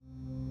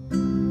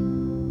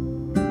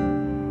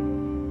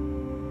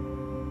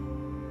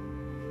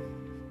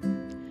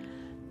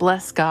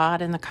Bless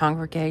God in the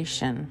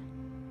congregation.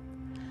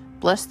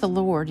 Bless the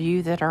Lord,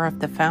 you that are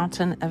of the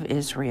fountain of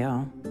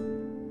Israel.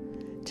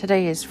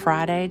 Today is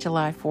Friday,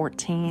 July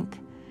 14th,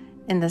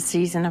 in the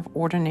season of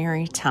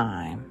ordinary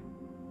time.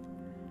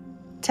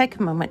 Take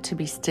a moment to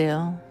be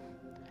still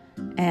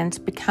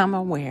and become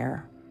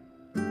aware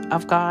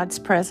of God's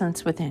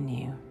presence within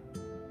you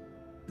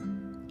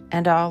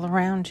and all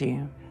around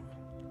you.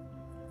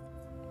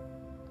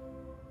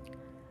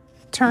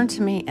 Turn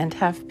to me and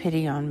have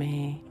pity on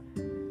me,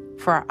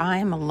 for I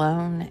am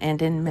alone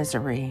and in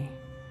misery.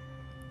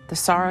 The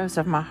sorrows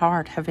of my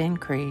heart have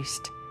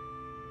increased.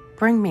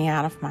 Bring me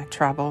out of my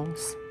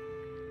troubles.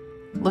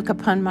 Look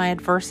upon my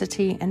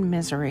adversity and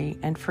misery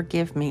and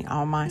forgive me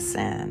all my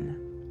sin.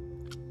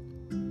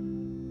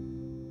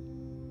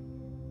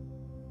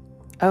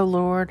 O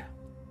Lord,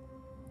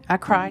 I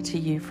cry to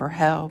you for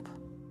help.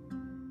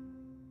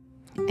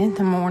 In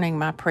the morning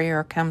my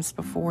prayer comes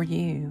before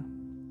you.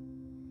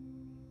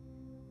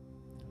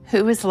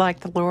 Who is like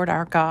the Lord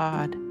our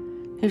God,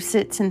 who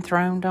sits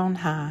enthroned on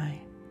high,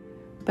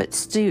 but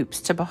stoops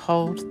to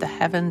behold the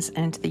heavens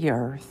and the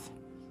earth?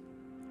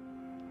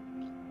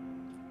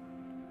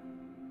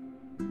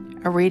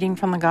 A reading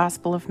from the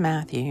Gospel of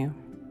Matthew.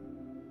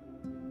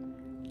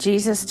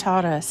 Jesus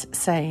taught us,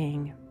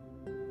 saying,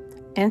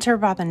 "Enter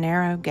by the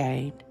narrow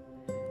gate,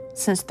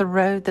 since the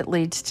road that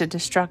leads to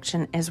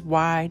destruction is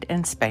wide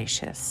and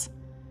spacious,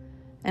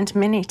 and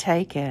many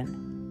take it.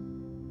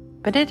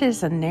 But it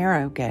is a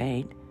narrow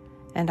gate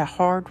and a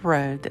hard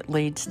road that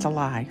leads to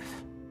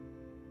life,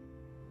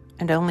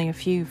 and only a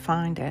few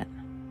find it."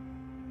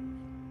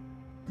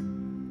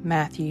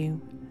 Matthew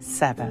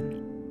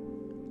 7.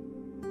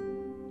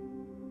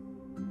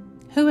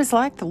 Who is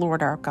like the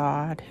Lord our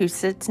God, who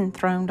sits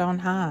enthroned on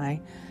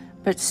high,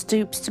 but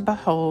stoops to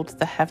behold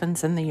the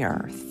heavens and the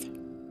earth?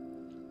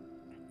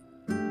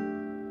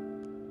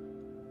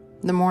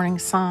 The Morning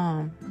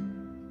Psalm.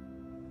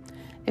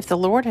 If the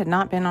Lord had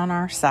not been on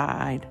our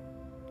side,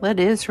 let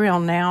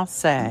Israel now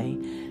say,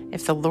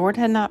 if the Lord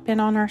had not been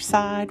on our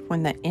side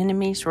when the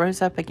enemies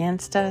rose up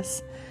against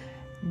us,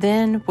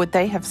 then would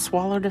they have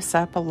swallowed us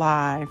up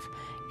alive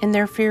in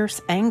their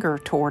fierce anger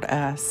toward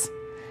us.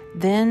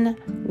 Then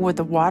would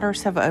the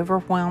waters have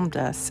overwhelmed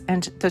us,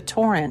 and the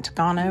torrent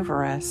gone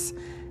over us.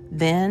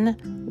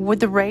 Then would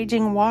the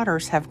raging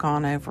waters have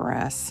gone over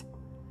us.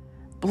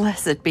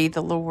 Blessed be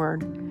the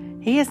Lord.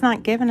 He has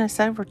not given us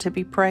over to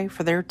be prey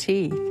for their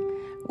teeth.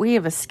 We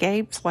have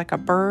escaped like a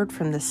bird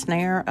from the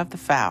snare of the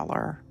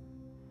fowler.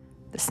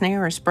 The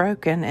snare is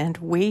broken, and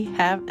we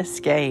have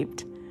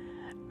escaped.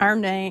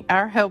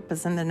 Our help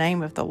is in the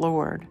name of the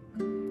Lord,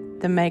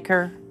 the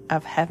maker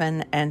of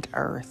heaven and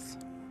earth.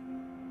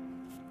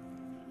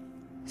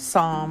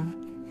 Psalm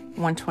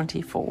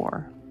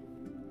 124.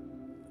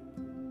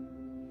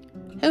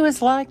 Who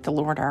is like the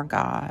Lord our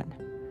God,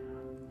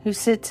 who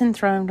sits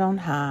enthroned on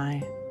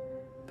high,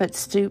 but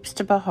stoops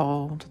to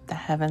behold the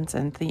heavens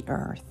and the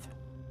earth?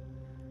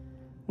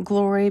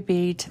 Glory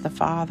be to the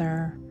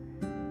Father,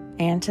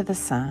 and to the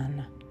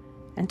Son,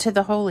 and to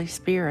the Holy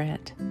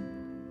Spirit,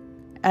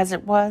 as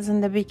it was in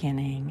the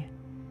beginning,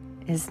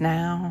 is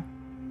now,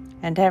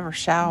 and ever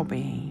shall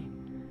be,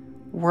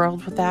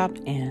 world without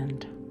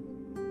end.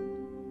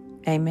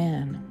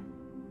 Amen.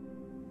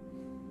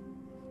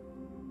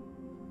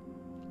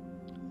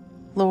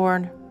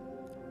 Lord,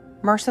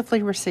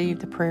 mercifully receive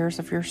the prayers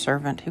of your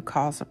servant who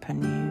calls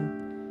upon you,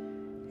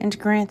 and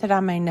grant that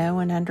I may know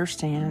and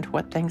understand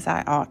what things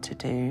I ought to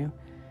do,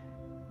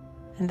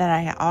 and that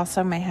I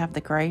also may have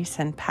the grace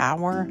and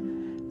power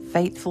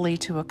faithfully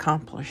to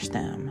accomplish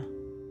them.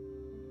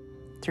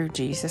 Through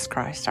Jesus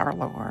Christ our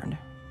Lord.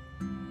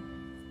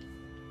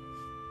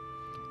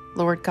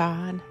 Lord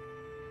God,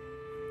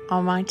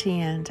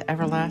 Almighty and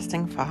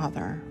everlasting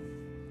Father,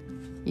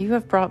 you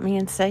have brought me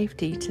in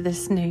safety to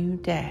this new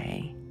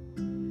day.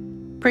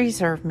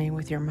 Preserve me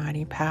with your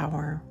mighty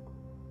power,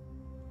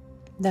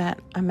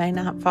 that I may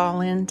not fall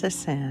into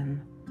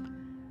sin,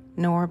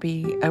 nor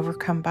be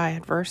overcome by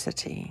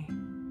adversity.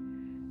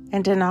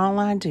 And in all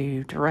I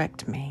do,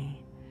 direct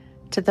me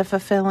to the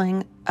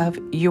fulfilling of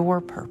your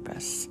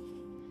purpose.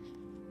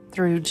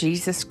 Through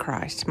Jesus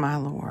Christ, my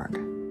Lord.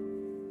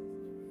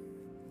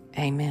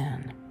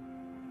 Amen.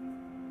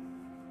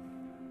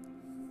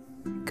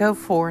 Go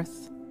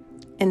forth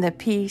in the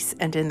peace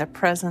and in the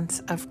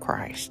presence of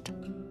Christ.